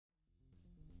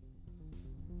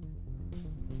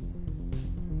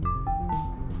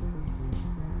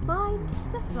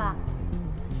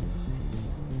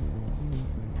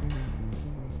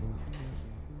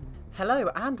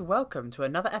Hello and welcome to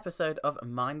another episode of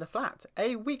Mind the Flat,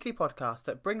 a weekly podcast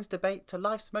that brings debate to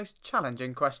life's most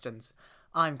challenging questions.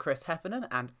 I'm Chris Heffernan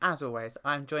and as always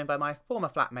I'm joined by my former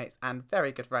flatmates and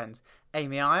very good friends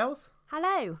Amy Isles.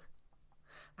 Hello.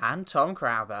 And Tom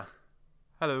Crowther.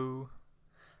 Hello.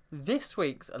 This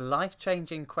week's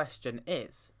life-changing question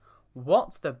is,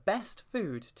 what's the best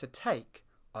food to take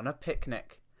on a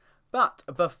picnic? But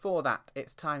before that,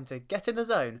 it's time to get in the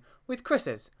zone with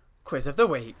Chris's Quiz of the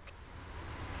Week.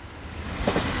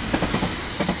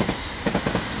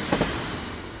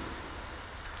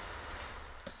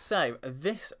 So,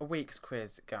 this week's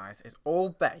quiz, guys, is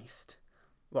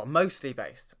mostly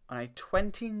based on a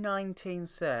 2019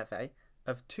 survey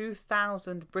of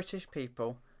 2,000 British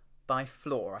people by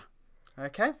Flora.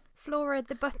 Okay? Flora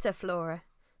the butter Flora.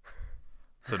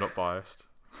 So not biased.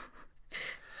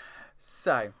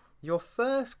 So, your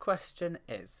first question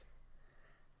is,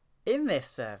 in this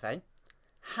survey,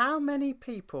 how many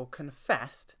people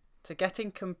confessed to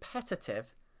getting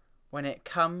competitive when it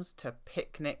comes to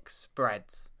picnic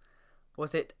spreads?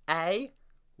 Was it A,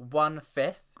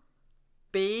 1/5,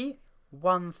 B,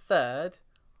 1/3,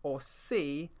 or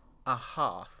C, a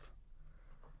half?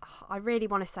 I really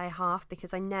want to say half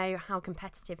because I know how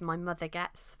competitive my mother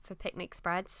gets for picnic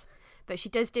spreads, but she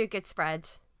does do a good spread.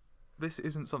 This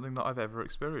isn't something that I've ever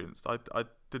experienced. I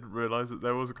didn't realise that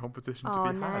there was a competition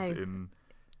to be had in...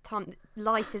 Tom,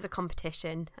 life is a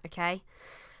competition, okay?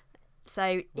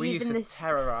 So we even used to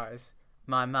terrorise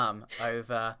my mum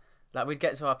over... Like, we'd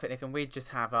get to our picnic and we'd just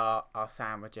have our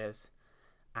sandwiches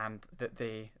and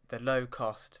the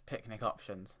low-cost picnic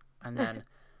options. And then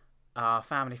our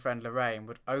family friend Lorraine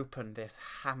would open this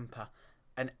hamper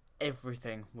and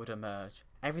everything would emerge.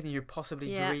 Everything you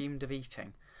possibly dreamed of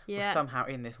eating was somehow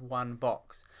in this one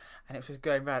box. And it was just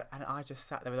going round and I just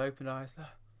sat there with open eyes.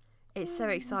 It's so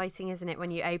exciting, isn't it,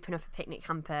 when you open up a picnic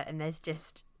hamper and there's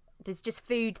just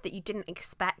food that you didn't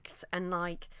expect and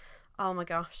like, oh my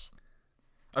gosh.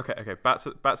 Okay. Back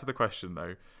to the question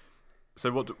though.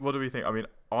 So what do we think? I mean,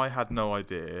 I had no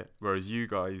idea, whereas you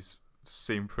guys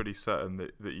seem pretty certain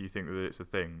that you think that it's a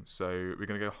thing. So we're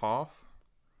going to go half?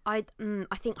 I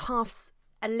think half's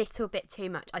a little bit too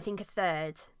much. I think a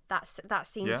third. That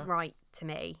seems right to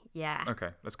me. Yeah.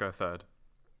 Okay, let's go a third.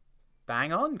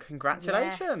 Bang on.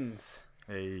 Congratulations.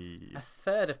 Yes. Hey. A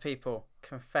third of people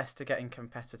confess to getting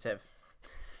competitive.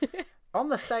 On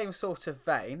the same sort of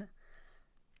vein,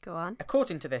 go on.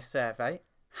 According to this survey,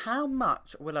 how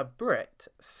much will a Brit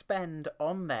spend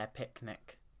on their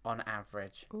picnic on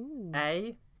average? Ooh.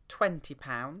 A,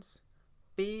 £20,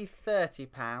 B,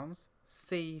 £30,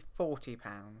 C, £40.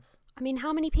 I mean,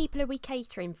 how many people are we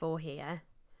catering for here?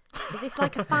 Is this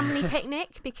like a family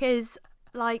picnic? Because,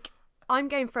 like, I'm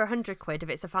going for £100 if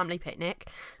it's a family picnic.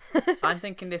 I'm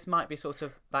thinking this might be sort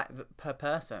of like per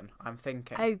person. I'm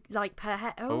thinking. Oh, like per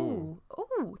head.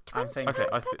 £20 per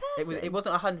person. It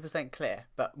wasn't 100% clear,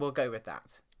 but we'll go with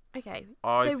that. Okay.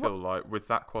 I feel like with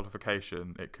that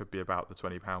qualification, it could be about the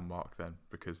 £20 mark then,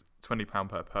 because £20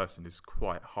 per person is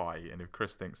quite high, and if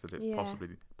Chris thinks that it's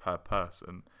possibly per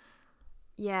person,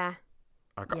 I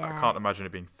can't imagine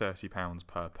it being £30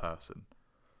 per person.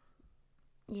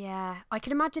 Yeah, I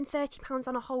can imagine £30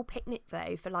 on a whole picnic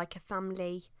though for like a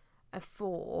family of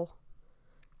 4.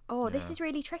 Oh, this is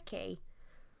really tricky.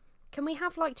 Can we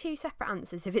have like 2 separate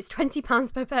answers if it's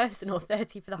 £20 per person or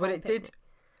 30 for the whole picnic?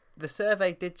 The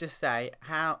survey did just say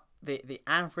how the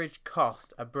average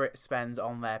cost a Brit spends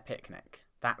on their picnic.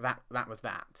 That was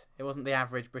that. It wasn't the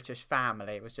average British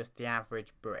family, it was just the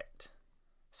average Brit.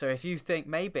 So if you think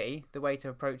maybe the way to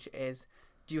approach it is,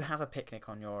 do you have a picnic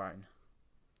on your own?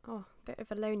 Oh, bit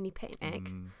of a lonely picnic.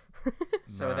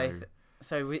 So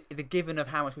the given of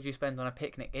how much would you spend on a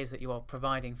picnic is that you are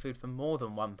providing food for more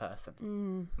than one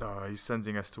person. Oh, he's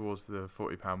sending us towards the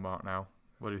 £40 mark now.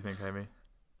 What do you think, Amy?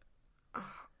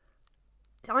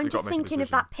 I'm just thinking of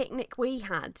that picnic we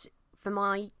had for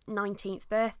my 19th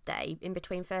birthday in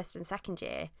between first and second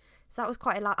year. So that was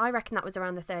quite a lot. I reckon that was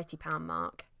around the £30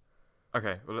 mark.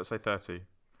 Okay, well, let's say 30.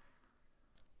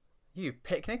 You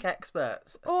picnic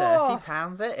experts. Oh.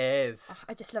 £30 it is. Oh,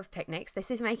 I just love picnics.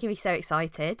 This is making me so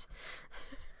excited.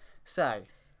 So,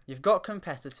 you've got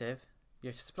competitive,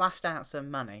 you've splashed out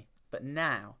some money, but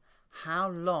now, how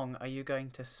long are you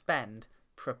going to spend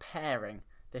preparing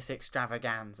this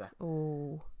extravaganza?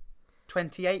 Ooh.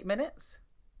 28 minutes?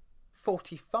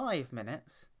 45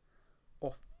 minutes?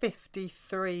 Or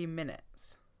 53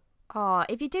 minutes? Oh,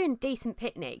 if you're doing a decent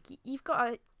picnic, you've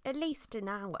got at least an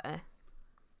hour.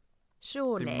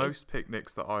 Surely. The most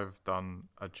picnics that I've done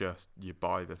are just you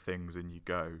buy the things and you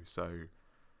go. So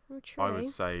Oh,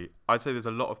 true. I'd say there's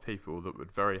a lot of people that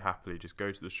would very happily just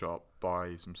go to the shop,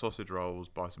 buy some sausage rolls,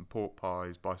 buy some pork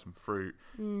pies, buy some fruit,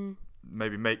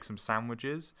 maybe make some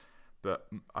sandwiches. But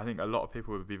I think a lot of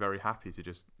people would be very happy to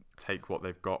just take what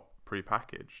they've got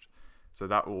pre-packaged. So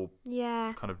that will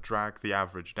kind of drag the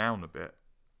average down a bit.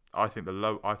 I think the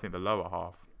lower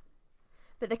half.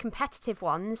 But the competitive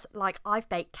ones, like I've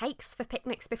baked cakes for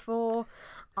picnics before,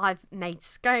 I've made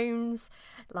scones,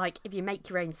 like if you make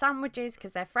your own sandwiches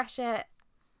because they're fresher.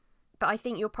 But I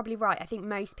think you're probably right. I think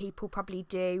most people probably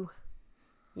do,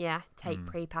 take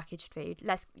pre-packaged food.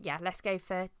 Let's go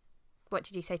for, what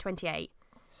did you say, 28?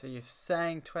 So you're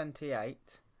saying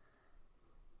 28.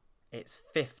 It's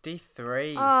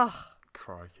 53. Oh,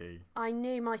 crikey. I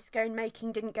knew my scone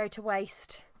making didn't go to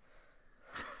waste.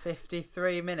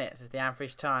 53 minutes is the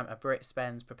average time a Brit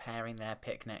spends preparing their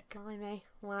picnic. Blimey,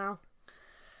 wow.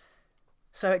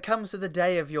 So it comes to the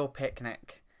day of your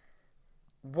picnic.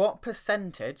 What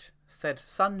percentage said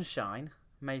sunshine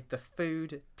made the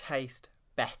food taste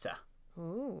better?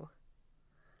 Ooh.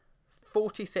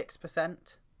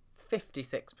 46%,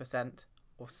 56%,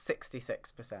 or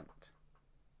 66%?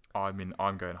 I mean,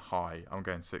 I'm going high. I'm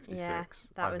going 66. Yeah,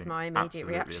 that was my immediate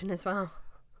reaction as well.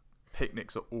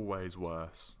 Picnics are always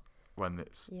worse when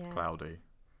it's cloudy.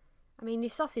 I mean, your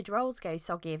sausage rolls go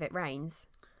soggy if it rains.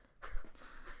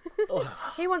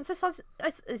 Who wants a sausage?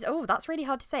 Oh, that's really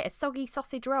hard to say. A soggy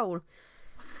sausage roll.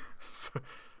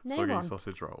 Soggy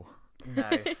sausage roll. No.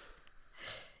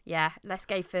 Yeah, let's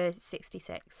go for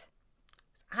 66. It's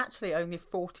actually only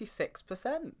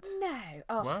 46%. No.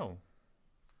 Oh. Wow.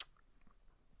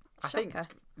 I think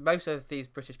most of these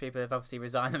British people have obviously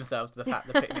resigned themselves to the fact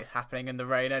the picnic's happening in the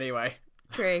rain anyway.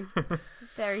 True.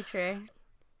 Very true.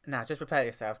 Now, just prepare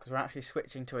yourselves because we're actually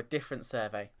switching to a different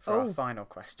survey for our final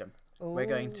question. We're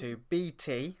going to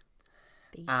BT.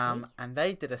 And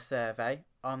they did a survey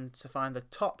to find the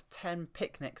top 10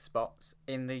 picnic spots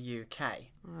in the UK.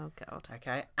 Oh, God.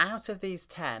 Okay. Out of these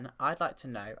 10, I'd like to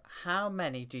know how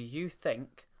many do you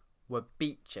think were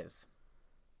beaches?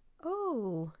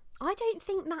 Oh, I don't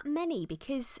think that many,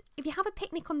 because if you have a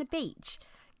picnic on the beach,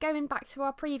 going back to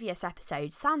our previous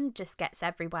episode, sand just gets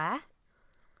everywhere.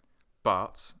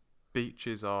 But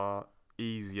beaches are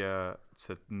easier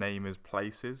to name as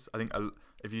places. I think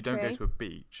if you don't go to a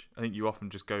beach, I think you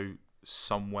often just go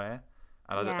somewhere.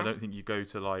 And I don't think you go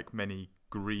to like many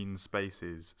green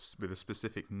spaces with a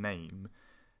specific name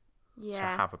to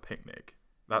have a picnic.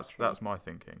 That's my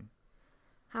thinking.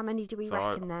 How many do we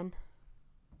reckon then?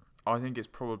 I think it's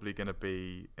probably going to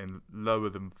be in lower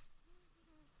than,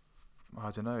 I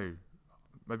don't know,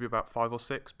 maybe about 5 or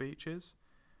 6 beaches.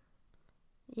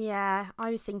 Yeah,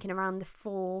 I was thinking around the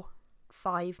 4,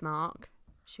 5 mark.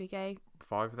 Should we go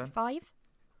 5 then? 5?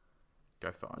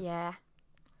 Go 5. Yeah.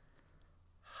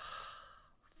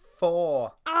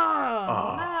 4.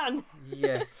 Oh, man.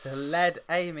 Yes, led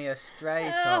Amy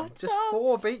astray, Tom. Just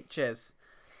 4 beaches.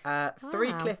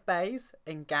 3 Cliff Bays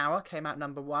in Gower came out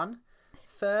number 1.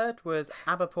 Third was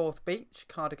Aberporth Beach,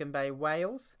 Cardigan Bay,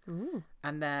 Wales. Ooh.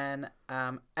 And then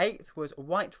 8th was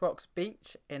White Rocks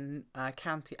Beach in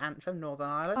County Antrim, Northern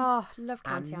Ireland. Oh, love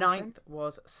County Antrim. And 9th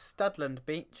was Studland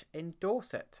Beach in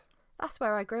Dorset. That's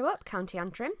where I grew up, County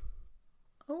Antrim.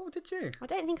 Oh, did you? I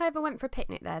don't think I ever went for a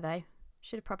picnic there, though.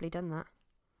 Should have probably done that.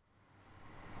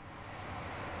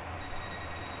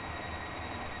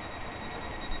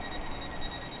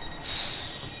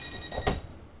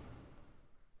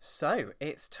 So,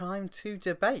 it's time to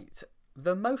debate.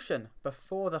 The motion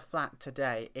before the flat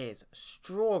today is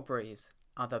strawberries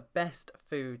are the best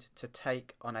food to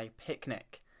take on a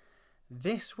picnic.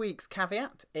 This week's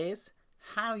caveat is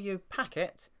how you pack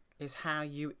it is how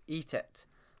you eat it.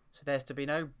 So there's to be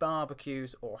no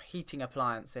barbecues or heating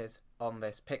appliances on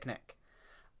this picnic.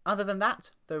 Other than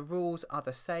that, the rules are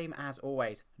the same as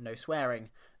always. No swearing,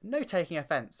 no taking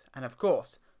offence, and of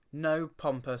course, no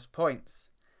pompous points.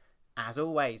 As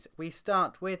always, we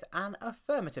start with an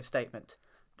affirmative statement.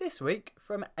 This week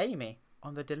from Amy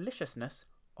on the deliciousness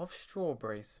of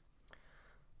strawberries.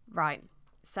 Right.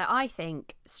 So I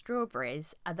think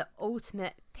strawberries are the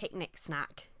ultimate picnic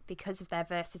snack because of their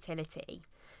versatility.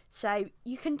 So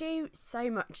you can do so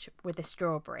much with a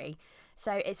strawberry.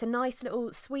 So it's a nice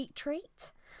little sweet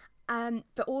treat.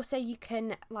 But also you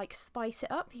can like spice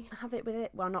it up. You can have it with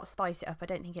it. Well, not spice it up. I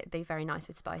don't think it'd be very nice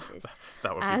with spices.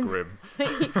 That would be grim.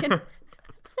 You can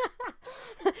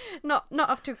not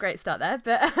off to a great start there,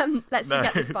 but let's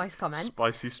forget the spice comment.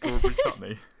 Spicy strawberry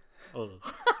chutney. You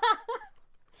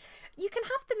can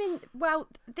have them in. Well,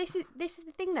 this is the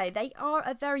thing though. They are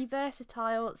a very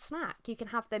versatile snack. You can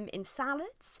have them in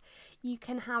salads. You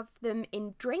can have them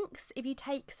in drinks. If you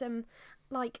take some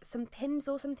like some Pimm's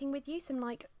or something with you, some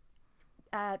like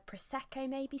Prosecco,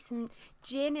 maybe some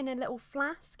gin in a little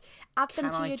flask. Add them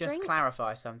to your drink. Can I just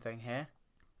clarify something here?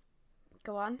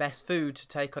 Go on. Best food to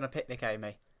take on a picnic,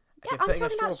 Amy. If yeah, you're putting a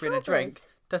strawberry in a drink,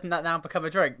 doesn't that now become a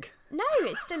drink? No,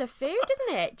 it's still a food,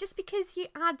 isn't it? Just because you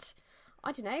add,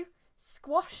 I don't know,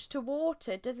 squash to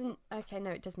water doesn't... Okay,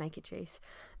 no, it does make it juice.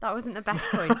 That wasn't the best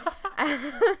point.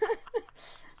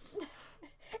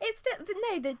 It's still...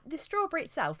 No, the strawberry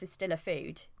itself is still a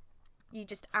food. You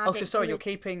just add it sorry, you're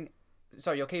keeping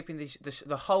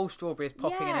the whole strawberry is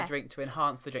popping in a drink to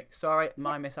enhance the drink. Sorry,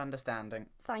 my misunderstanding.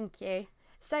 Thank you.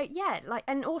 So yeah, like,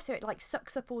 and also it like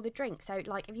sucks up all the drink. So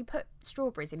like if you put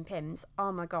strawberries in Pimm's,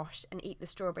 oh my gosh, and eat the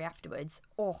strawberry afterwards,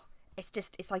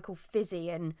 it's like all fizzy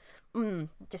and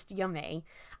just yummy.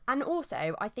 And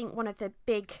also I think one of the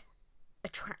big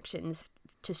attractions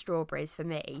to strawberries for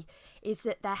me is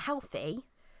that they're healthy,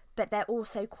 but they're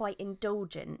also quite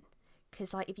indulgent.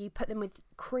 Because like if you put them with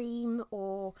cream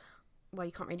or, well,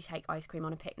 you can't really take ice cream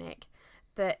on a picnic,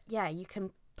 but yeah, you can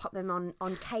pop them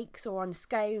on cakes or on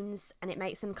scones, and it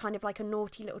makes them kind of like a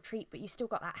naughty little treat, but you've still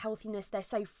got that healthiness. They're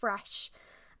so fresh.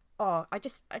 Oh, I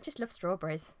just love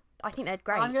strawberries. I think they're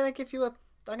great. I'm gonna give you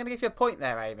a point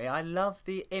there, Amy. I love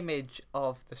the image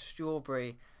of the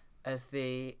strawberry as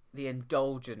the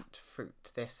indulgent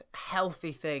fruit, this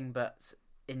healthy thing but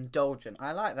indulgent.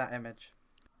 I like that image.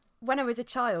 When I was a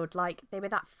child, like, they were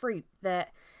that fruit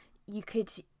that you could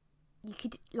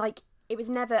like, it was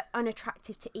never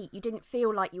unattractive to eat. You didn't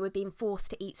feel like you were being forced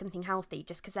to eat something healthy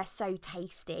just because they're so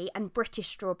tasty. And British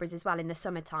strawberries as well in the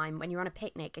summertime when you're on a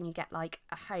picnic and you get like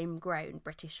a homegrown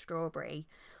British strawberry.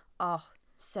 Oh,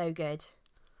 so good.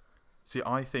 See,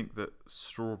 I think that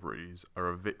strawberries are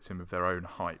a victim of their own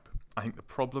hype. I think the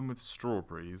problem with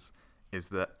strawberries is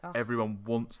that everyone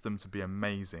wants them to be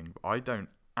amazing. But I don't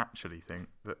actually think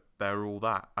that they're all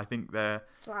that. I think they're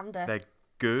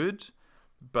good,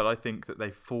 but I think that they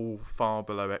fall far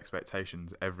below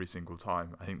expectations every single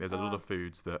time. I think there's a lot of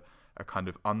foods that are kind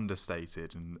of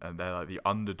understated and they're like the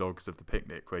underdogs of the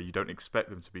picnic, where you don't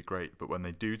expect them to be great, but when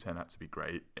they do turn out to be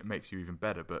great, it makes you even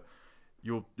better. But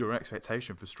your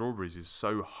expectation for strawberries is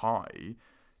so high,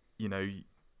 you know,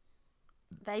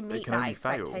 they meet that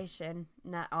expectation.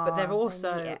 No, but they're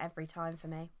also they meet it every time for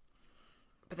me.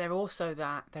 But they're also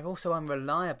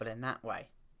unreliable in that way,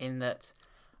 in that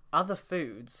other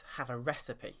foods have a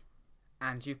recipe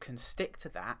and you can stick to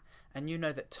that, and you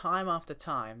know that time after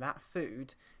time that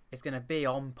food is going to be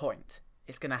on point.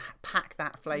 It's going to pack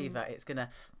that flavour. It's going to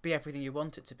be everything you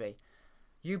want it to be.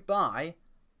 You buy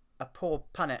a poor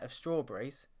punnet of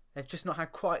strawberries, they've just not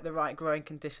had quite the right growing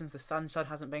conditions, the sunshine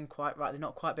hasn't been quite right, they've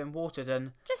not quite been watered,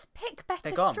 and just pick better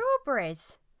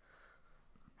strawberries.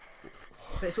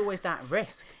 But it's always that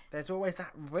risk. There's always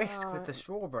that risk with the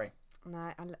strawberry.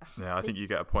 No, I think you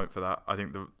get a point for that. I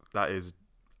think that is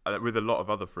with a lot of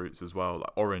other fruits as well.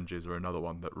 Like oranges are another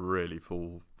one that really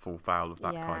fall foul of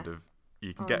that kind of.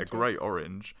 You can get a great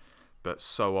orange, but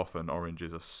so often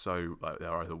oranges are so like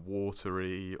they're either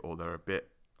watery or they're a bit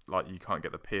like you can't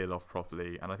get the peel off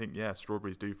properly. And I think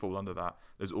strawberries do fall under that.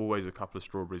 There's always a couple of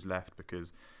strawberries left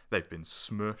because they've been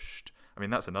smushed. I mean,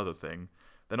 that's another thing.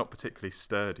 They're not particularly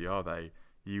sturdy, are they?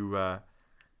 You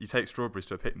take strawberries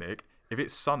to a picnic. If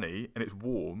it's sunny and it's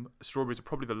warm, strawberries are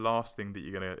probably the last thing that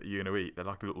you're gonna eat. They're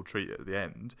like a little treat at the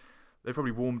end. They're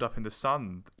probably warmed up in the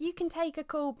sun. You can take a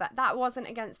cool bag. That wasn't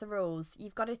against the rules.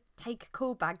 You've got to take a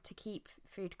cool bag to keep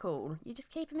food cool. You just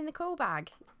keep them in the cool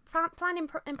bag. Plan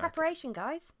in preparation,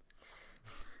 guys.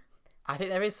 I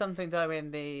think there is something though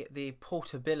in the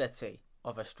portability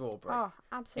of a strawberry. Oh,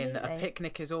 absolutely. In that a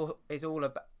picnic is all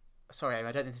about. Sorry, Amy,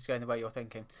 I don't think this is going the way you're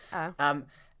thinking. Oh.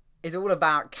 Is all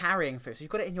about carrying food. So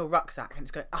you've got it in your rucksack and it's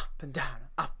going up and down,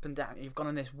 up and down. You've gone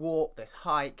on this walk, this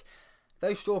hike.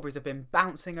 Those strawberries have been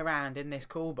bouncing around in this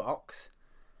cool box,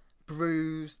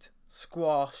 bruised,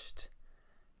 squashed.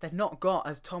 They've not got,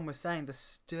 as Tom was saying, the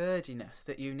sturdiness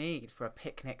that you need for a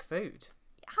picnic food.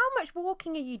 How much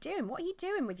walking are you doing? What are you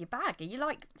doing with your bag? Are you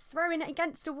like throwing it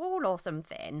against a wall or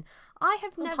something? I'm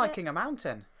hiking a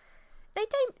mountain. They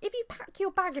don't. If you pack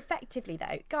your bag effectively,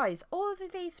 though, guys, all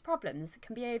of these problems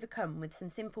can be overcome with some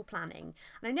simple planning.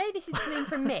 And I know this is coming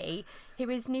from me, who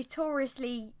is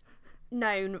notoriously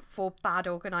known for bad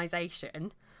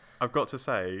organisation. I've got to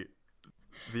say,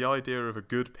 the idea of a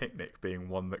good picnic being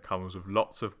one that comes with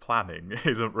lots of planning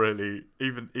isn't really,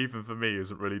 even for me,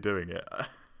 isn't really doing it.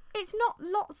 It's not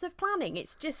lots of planning.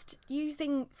 It's just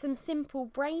using some simple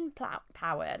brain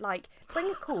power. Like,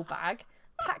 bring a cool bag.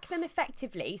 pack them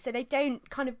effectively so they don't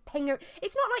kind of ping.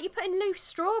 It's not like you're putting loose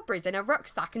strawberries in a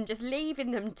rucksack and just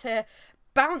leaving them to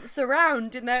bounce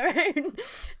around in their own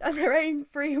on their own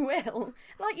free will.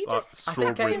 Like you like just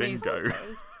strawberry bingo.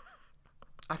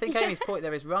 I think Amy's point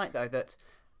there is right, though, that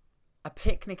a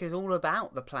picnic is all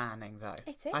about the planning, though.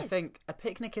 It is. I think a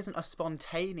picnic isn't a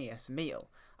spontaneous meal.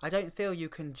 I don't feel you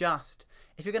can just,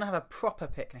 if you're going to have a proper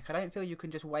picnic, I don't feel you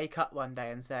can just wake up one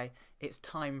day and say, it's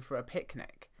time for a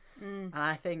picnic. And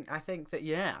I think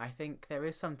there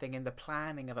is something in the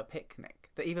planning of a picnic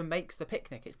that even makes the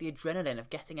picnic. It's the adrenaline of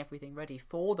getting everything ready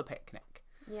for the picnic.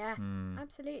 Yeah,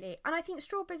 absolutely. And I think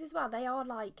strawberries as well, they are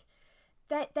like,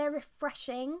 they're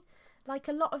refreshing. Like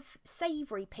a lot of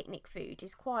savoury picnic food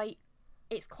is quite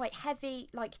heavy,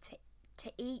 like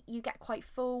to eat. You get quite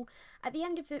full. At the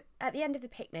end of the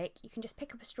picnic, you can just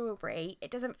pick up a strawberry.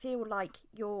 It doesn't feel like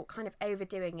you're kind of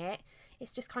overdoing it.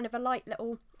 It's just kind of a light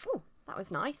little, oh, that was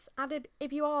nice.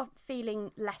 If you are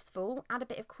feeling less full, add a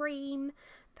bit of cream,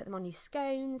 put them on your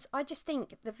scones. I just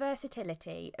think the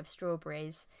versatility of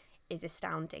strawberries is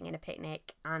astounding in a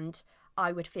picnic, and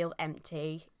I would feel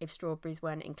empty if strawberries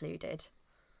weren't included.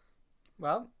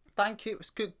 Well, thank you. It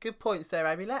was good points there,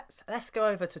 Amy. Let's go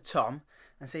over to Tom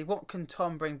and see what can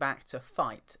Tom bring back to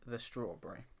fight the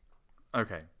strawberry.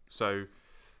 Okay, so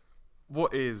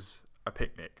what is a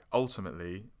picnic?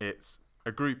 Ultimately, it's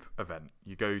a group event.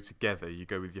 You go together, you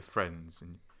go with your friends,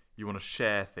 and you want to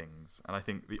share things. And I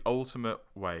think the ultimate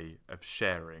way of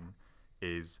sharing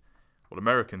is what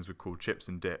Americans would call chips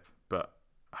and dip, but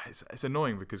it's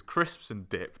annoying because crisps and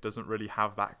dip doesn't really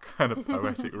have that kind of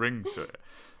poetic ring to it.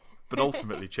 But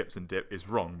ultimately, chips and dip is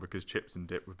wrong because chips and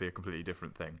dip would be a completely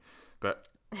different thing. But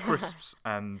crisps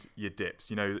and your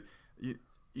dips,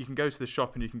 you can go to the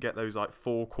shop and you can get those like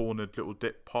 4-cornered little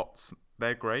dip pots.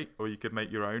 They're great, or you could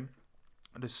make your own.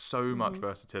 And there's so much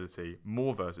versatility,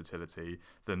 more versatility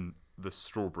than the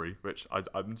strawberry, which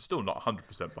I'm still not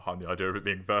 100% behind the idea of it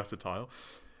being versatile.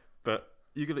 But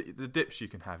the dips you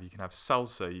can have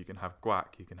salsa, you can have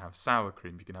guac, you can have sour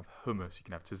cream, you can have hummus, you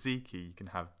can have tzatziki, you can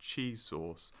have cheese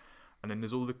sauce. And then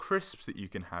there's all the crisps that you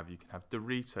can have. You can have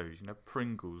Doritos, you can have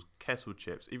Pringles, kettle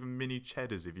chips, even mini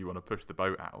cheddars if you want to push the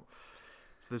boat out.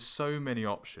 So there's so many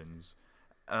options.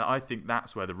 And I think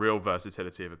that's where the real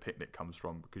versatility of a picnic comes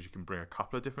from, because you can bring a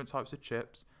couple of different types of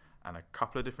chips and a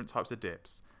couple of different types of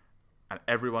dips, and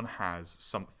everyone has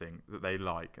something that they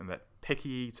like, and that picky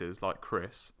eaters like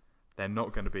Chris, they're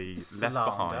not going to be left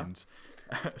behind.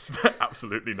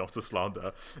 Absolutely not a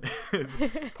slander. It's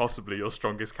possibly your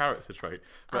strongest character trait.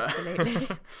 Absolutely.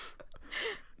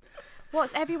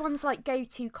 What's everyone's like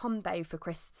go-to combo for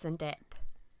crisps and dip?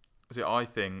 See, I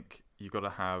think you got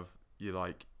to have your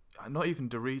like, not even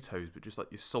Doritos, but just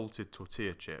like your salted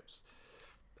tortilla chips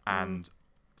and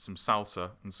some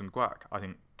salsa and some guac. I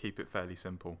think keep it fairly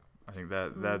simple. I think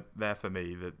they're for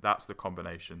me. That's the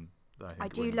combination that I think I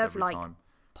do wins love every like time.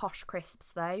 Posh crisps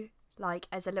though, like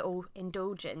as a little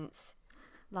indulgence.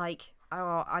 Like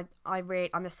I'm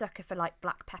a sucker for like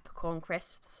black peppercorn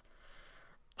crisps.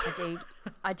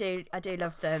 I do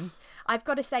love them. I've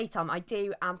got to say, Tom, I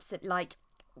do absolutely like.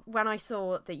 When I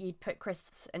saw that you'd put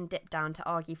crisps and dip down to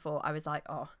argue for, I was like,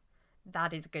 oh,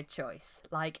 that is a good choice.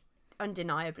 Like,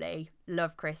 undeniably,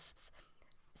 love crisps.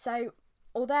 So,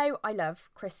 although I love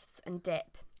crisps and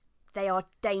dip, they are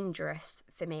dangerous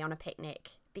for me on a picnic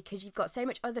because you've got so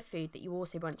much other food that you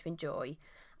also want to enjoy.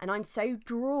 And I'm so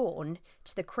drawn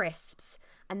to the crisps,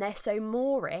 and they're so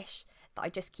Moorish that I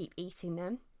just keep eating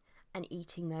them and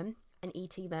eating them and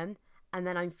eating them, and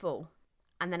then I'm full.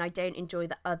 And then I don't enjoy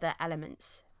the other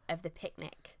elements of the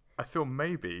picnic. I feel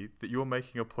maybe that you're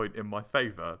making a point in my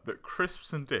favour that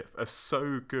crisps and dip are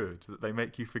so good that they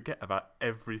make you forget about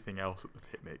everything else at the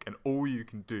picnic, and all you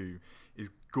can do is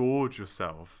gorge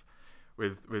yourself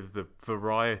with the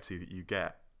variety that you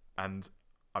get. And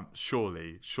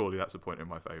surely that's a point in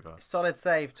my favour. Solid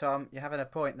save, Tom. You're having a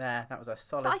point there. That was a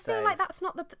solid save. But I feel like that's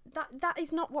not that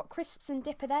is not what crisps and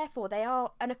dip are there for. They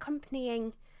are an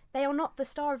accompanying. They are not the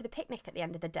star of the picnic at the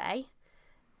end of the day.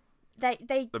 I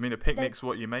mean, a picnic's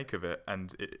what you make of it,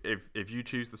 and if you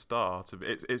choose the star,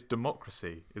 it's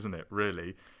democracy, isn't it?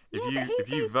 Really, if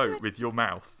you vote with your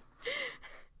mouth.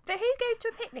 But who goes to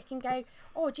a picnic and go,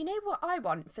 oh, do you know what I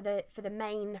want for the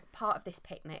main part of this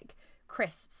picnic?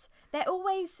 Crisps. They're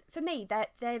always, for me,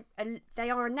 they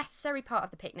are a necessary part of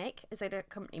the picnic as an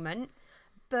accompaniment,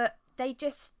 but they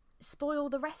just spoil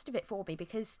the rest of it for me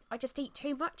because I just eat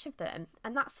too much of them,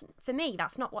 and that's, for me,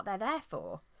 that's not what they're there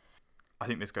for. I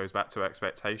think this goes back to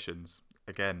expectations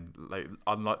again. Like,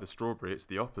 unlike the strawberry, it's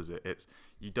the opposite. It's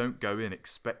you don't go in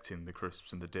expecting the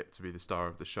crisps and the dip to be the star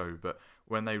of the show, but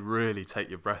when they really take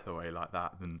your breath away like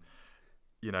that, then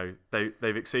you know,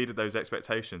 they've exceeded those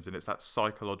expectations, and it's that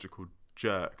psychological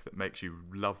jerk that makes you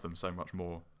love them so much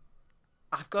more.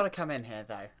 I've got to come in here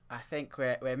though. I think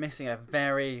we're missing a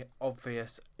very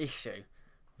obvious issue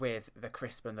with the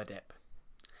crisp and the dip,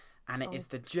 and it is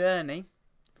the journey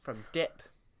from dip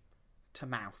to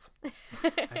mouth.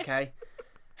 Okay,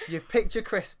 you've picked your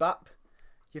crisp up,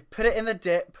 you've put it in the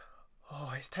dip.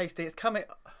 Oh, it's tasty. It's coming.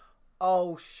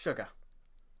 Oh, sugar.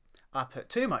 I put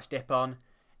too much dip on.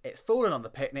 It's fallen on the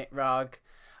picnic rug.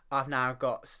 I've now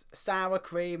got sour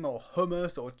cream or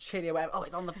hummus or chili or whatever. Oh,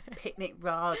 it's on the picnic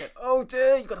rug. And, oh,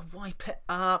 dear, you've got to wipe it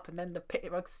up. And then the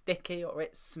picnic rug's sticky or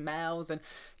it smells. And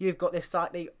you've got this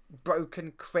slightly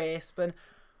broken crisp. And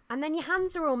then your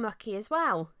hands are all mucky as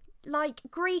well. Like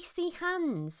greasy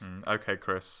hands. Okay,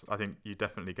 Chris. I think you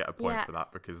definitely get a point for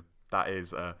that, because that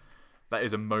is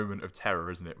a moment of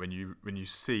terror, isn't it? When you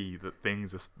see that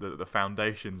things are, the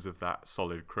foundations of that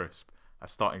solid crisp are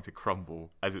starting to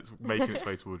crumble as it's making its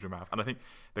way towards your mouth. And I think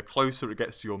the closer it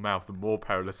gets to your mouth, the more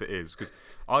perilous it is. Because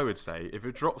I would say if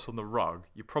it drops on the rug,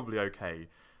 you're probably okay.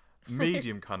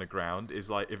 Medium kind of ground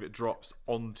is like if it drops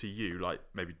onto you, like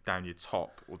maybe down your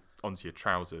top or onto your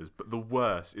trousers. But the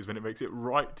worst is when it makes it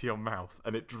right to your mouth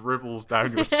and it dribbles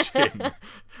down your chin,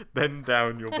 then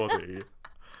down your body.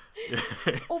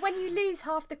 Or when you lose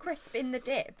half the crisp in the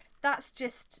dip. That's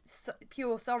just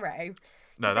pure sorrow.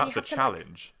 No, that's a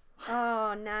challenge.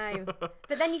 Oh, no.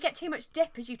 But then you get too much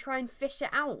dip as you try and fish it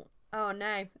out. Oh,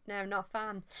 no, not a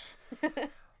fan.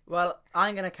 Well,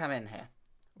 I'm going to come in here.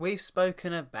 We've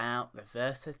spoken about the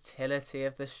versatility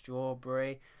of the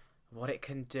strawberry, what it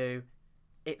can do.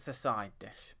 It's a side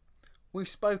dish. We've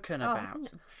spoken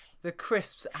about the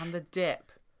crisps and the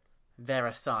dip. They're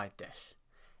a side dish.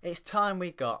 It's time we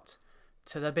got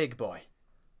to the big boy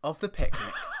of the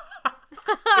picnic.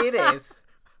 It is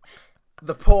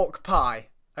the pork pie.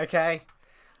 Okay,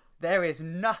 there is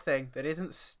nothing that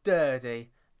isn't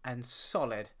sturdy and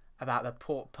solid about the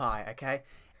pork pie. Okay,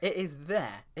 it is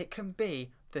there. It can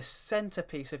be the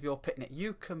centerpiece of your picnic.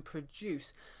 You can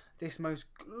produce this most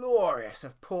glorious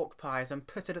of pork pies and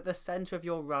put it at the center of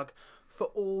your rug for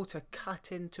all to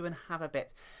cut into and have a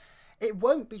bit. It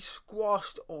won't be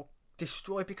squashed or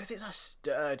destroyed because it's a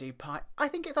sturdy pie. I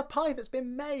think it's a pie that's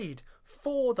been made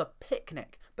for the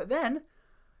picnic. But then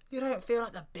you don't feel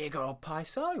like the big old pie,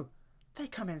 so they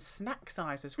come in snack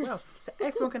size as well. So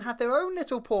everyone can have their own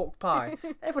little pork pie.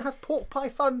 Everyone has pork pie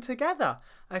fun together.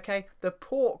 Okay, the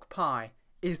pork pie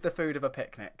is the food of a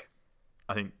picnic.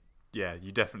 I think, yeah,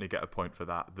 you definitely get a point for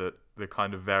that. That the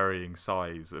kind of varying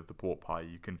size of the pork pie,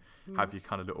 you can have your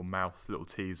kind of little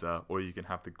teaser, or you can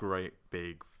have the great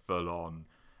big full on.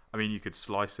 I mean, you could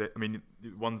slice it. I mean,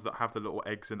 the ones that have the little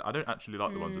eggs in. I don't actually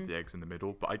like the ones with the eggs in the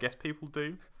middle, but I guess people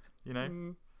do. You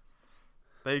know.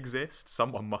 They exist.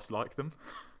 Someone must like them.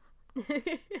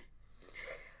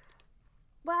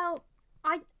 Well,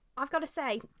 I've got to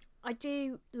say, I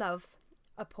do love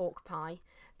a pork pie,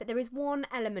 but there is one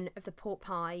element of the pork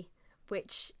pie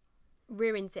which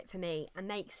ruins it for me and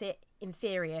makes it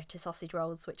inferior to sausage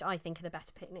rolls, which I think are the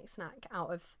better picnic snack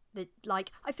out of the,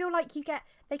 like, I feel like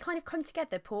they kind of come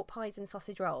together, pork pies and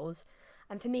sausage rolls.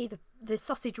 And for me, the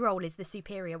sausage roll is the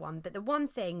superior one. But the one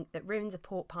thing that ruins a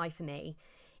pork pie for me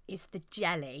is the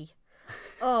jelly.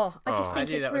 Oh, I just think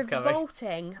it's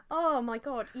revolting. Oh my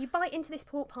God. You bite into this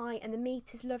pork pie and the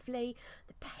meat is lovely.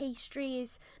 The pastry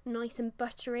is nice and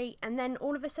buttery. And then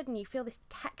all of a sudden you feel this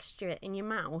texture in your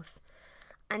mouth.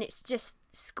 And it's just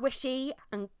squishy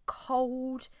and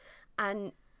cold.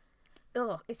 And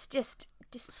it's just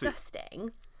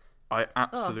disgusting. I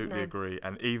absolutely agree.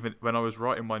 And even when I was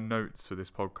writing my notes for this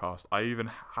podcast, I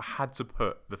had to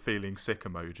put the feeling sick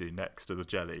emoji next to the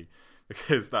jelly,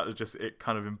 because that was just, it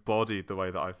kind of embodied the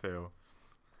way that I feel.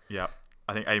 Yeah,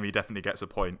 I think Amy definitely gets a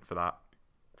point for that.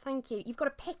 Thank you. You've got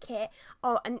to pick it.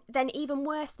 Oh, and then even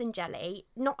worse than jelly,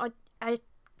 not a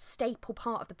staple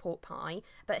part of the pork pie,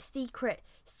 but a secret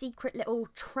little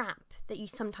trap that you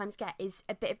sometimes get is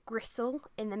a bit of gristle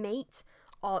in the meat.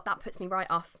 Oh, that puts me right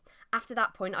off. After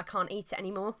that point, I can't eat it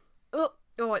anymore. Oh,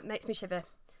 it makes me shiver.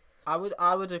 I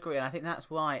would agree, and I think that's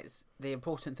why it's the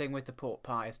important thing with the pork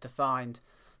pie is to find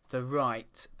the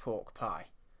right pork pie.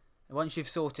 Once you've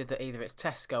sorted that either it's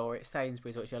Tesco or it's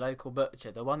Sainsbury's or it's your local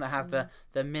butcher, the one that has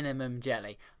the minimum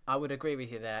jelly, I would agree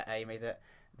with you there, Amy, that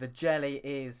the jelly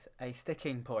is a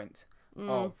sticking point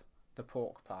of the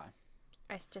pork pie.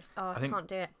 It's just, I can't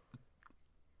do it.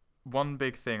 One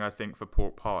big thing I think for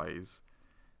pork pies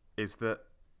is that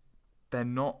they're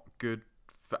not good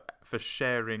for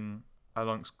sharing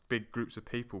amongst big groups of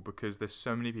people, because there's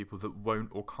so many people that won't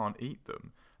or can't eat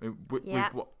them. I mean,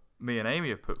 with what me and Amy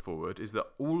have put forward is that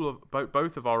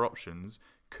both of our options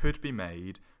could be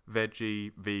made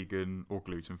veggie, vegan, or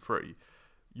gluten-free.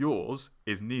 Yours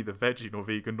is neither veggie nor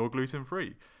vegan nor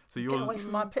gluten-free. So you're Get away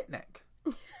from my picnic.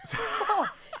 Oh,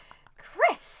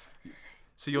 Chris.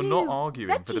 So you're not You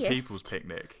arguing for the veggieist. people's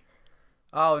picnic.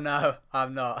 Oh no,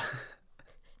 I'm not.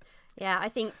 Yeah, I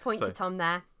think point So- to Tom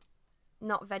there.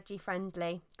 Not veggie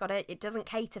friendly. It doesn't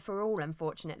cater for all,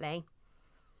 unfortunately.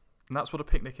 And that's what a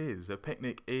picnic is. A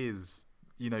picnic is,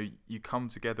 you come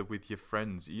together with your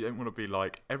friends. You don't want to be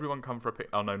like, everyone come for a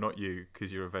picnic. Oh no, not you,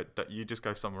 because you're a veg. You just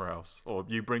go somewhere else, or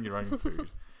you bring your own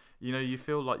food. You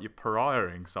feel like you're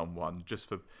pariahing someone just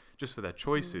for their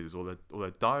choices or their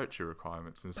dietary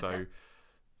requirements, and so.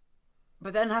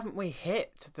 But then haven't we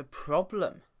hit the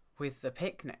problem with the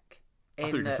picnic? I thought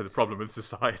you were going to say the problem with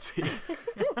society.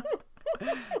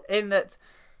 In that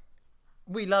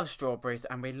we love strawberries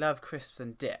and we love crisps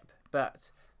and dip,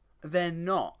 but they're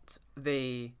not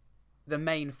the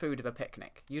main food of a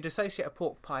picnic. You'd associate a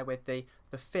pork pie with the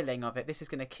filling of it. This is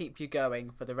going to keep you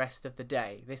going for the rest of the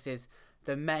day. This is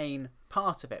the main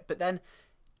part of it. But then,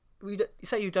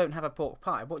 say you don't have a pork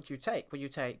pie, what do you take? Well, you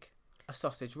take a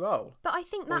sausage roll. But I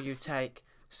think Or that's... you take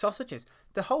sausages.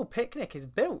 The whole picnic is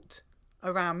built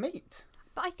around meat.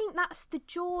 But I think that's the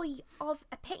joy of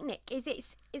a picnic.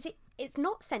 It's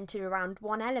not centered around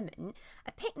one element.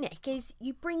 A picnic is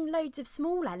you bring loads of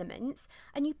small elements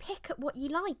and you pick at what you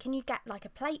like, and you get like a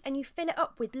plate and you fill it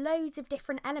up with loads of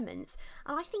different elements.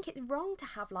 And I think it's wrong to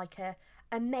have like a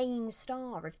main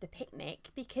star of the picnic,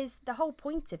 because the whole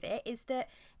point of it is that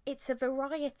it's a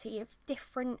variety of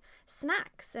different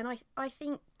snacks. And I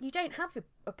think you don't have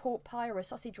a pork pie or a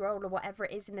sausage roll or whatever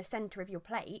it is in the centre of your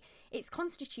plate. It's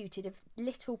constituted of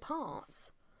little parts.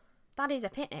 That is a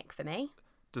picnic for me.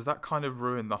 Does that kind of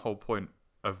ruin the whole point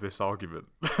of this argument?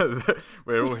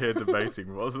 We're all here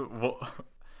debating what.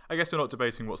 I guess we're not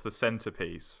debating what's the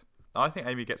centerpiece. I think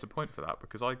Amy gets a point for that,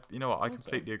 because I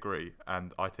completely agree,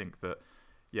 and I think that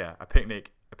a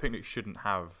picnic shouldn't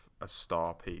have a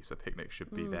star piece. A picnic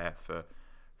should be there for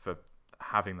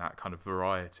having that kind of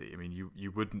variety. I mean,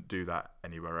 you wouldn't do that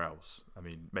anywhere else. I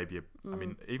mean,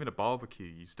 even a barbecue,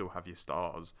 you still have your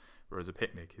stars, whereas a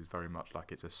picnic is very much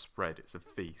like it's a spread, it's a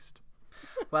feast.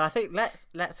 Well, I think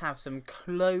let's have some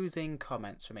closing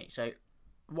comments from each. So,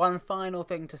 one final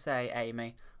thing to say,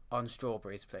 Amy, on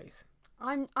strawberries, please.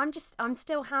 I'm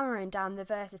still hammering down the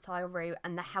versatile route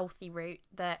and the healthy route,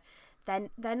 that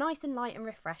they're nice and light and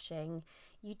refreshing.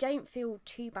 You don't feel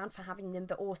too bad for having them,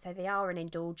 but also they are an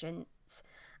indulgence,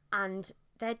 and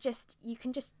you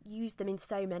can just use them in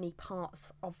so many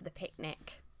parts of the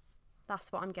picnic.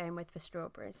 That's what I'm going with for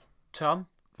strawberries. Tom?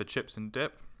 For chips and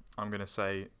dip, I'm going to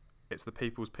say it's the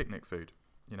people's picnic food.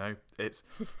 It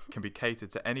can be catered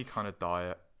to any kind of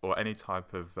diet or any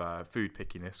type of food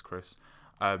pickiness, Chris.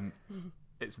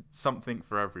 It's something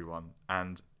for everyone,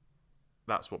 and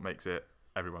that's what makes it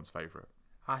everyone's favourite.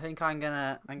 I think I'm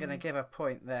gonna give a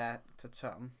point there to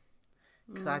Tom,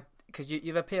 because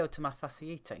you've appealed to my fussy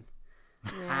eating,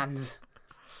 and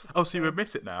so you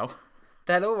admit it now.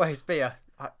 There'll always be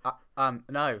I'm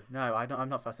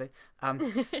not fussy.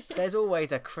 There's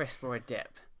always a crisp or a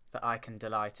dip that I can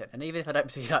delight in, and even if I don't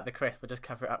particularly like the crisp, we'll just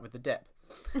cover it up with the dip.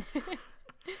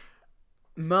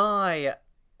 My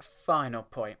final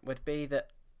point would be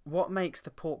that what makes the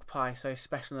pork pie so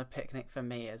special in a picnic for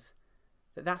me is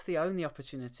that that's the only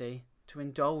opportunity to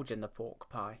indulge in the pork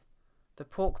pie. The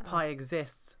pork pie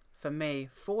exists for me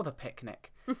for the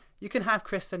picnic. You can have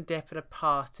crisps and dip at a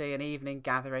party, an evening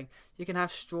gathering. You can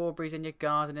have strawberries in your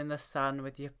garden in the sun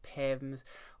with your Pims,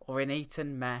 or in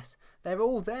Eton Mess. They're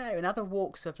all there in other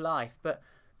walks of life, but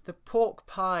the pork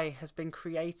pie has been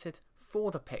created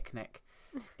for the picnic.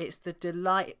 It's the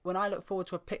delight. When I look forward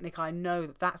to a picnic, I know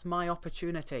that that's my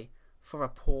opportunity for a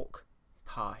pork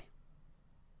pie.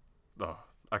 Oh,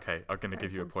 okay. I'm going to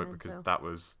give you a point because that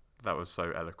was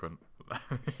so eloquent.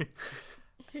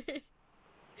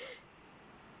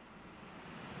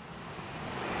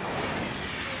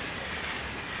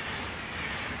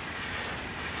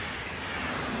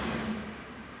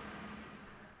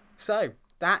 So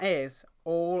that is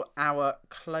all our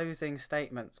closing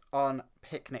statements on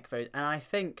picnic food, and I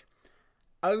think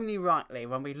only rightly,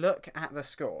 when we look at the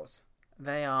scores,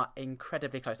 they are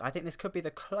incredibly close. I think this could be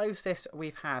the closest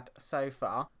we've had so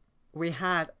far. We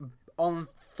had on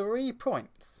 3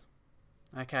 points,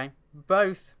 okay,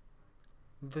 both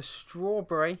the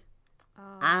strawberry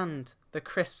and the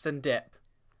crisps and dip.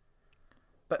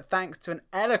 But thanks to an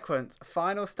eloquent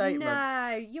final statement,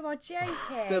 No, you are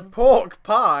joking. the pork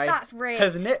pie That's rigged.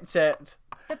 has nipped it.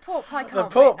 The pork pie can't The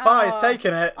pork win. pie has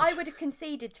taken it. I would have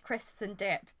conceded to crisps and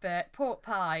dip, but pork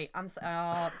pie,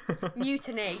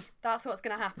 mutiny. That's what's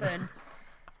going to happen.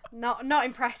 Not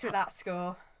impressed with that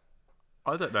score.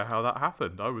 I don't know how that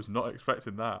happened. I was not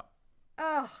expecting that.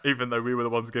 Oh, Even though we were the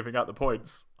ones giving out the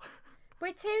points.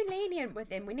 we're too lenient with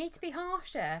him. We need to be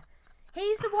harsher.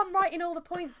 He's the one writing all the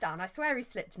points down. I swear he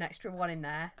slipped an extra one in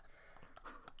there.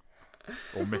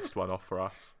 Or missed one off for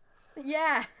us.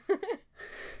 Yeah.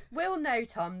 We'll know,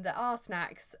 Tom, that our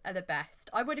snacks are the best.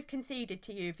 I would have conceded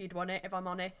to you if you'd won it, if I'm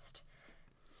honest.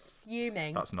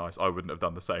 Fuming. That's nice. I wouldn't have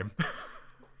done the same.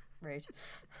 Rude.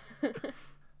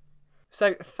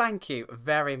 So thank you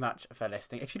very much for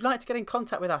listening. If you'd like to get in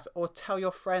contact with us or tell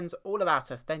your friends all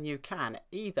about us, then you can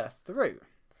either through...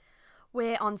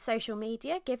 We're on social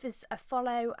media. Give us a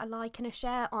follow, a like and a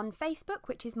share on Facebook,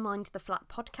 which is Mind the Flat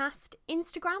Podcast,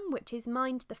 Instagram, which is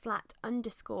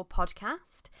 _podcast,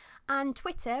 and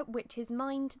Twitter, which is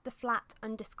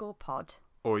 _pod.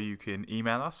 Or you can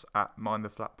email us at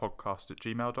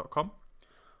mindtheflatpodcast@gmail.com.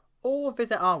 Or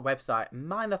visit our website,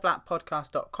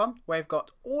 mindtheflatpodcast.com, where we've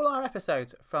got all our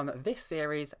episodes from this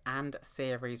series and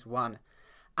Series 1.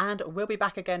 And we'll be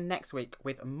back again next week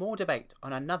with more debate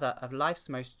on another of life's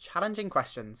most challenging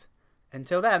questions.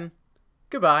 Until then,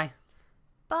 goodbye.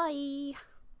 Bye.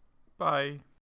 Bye.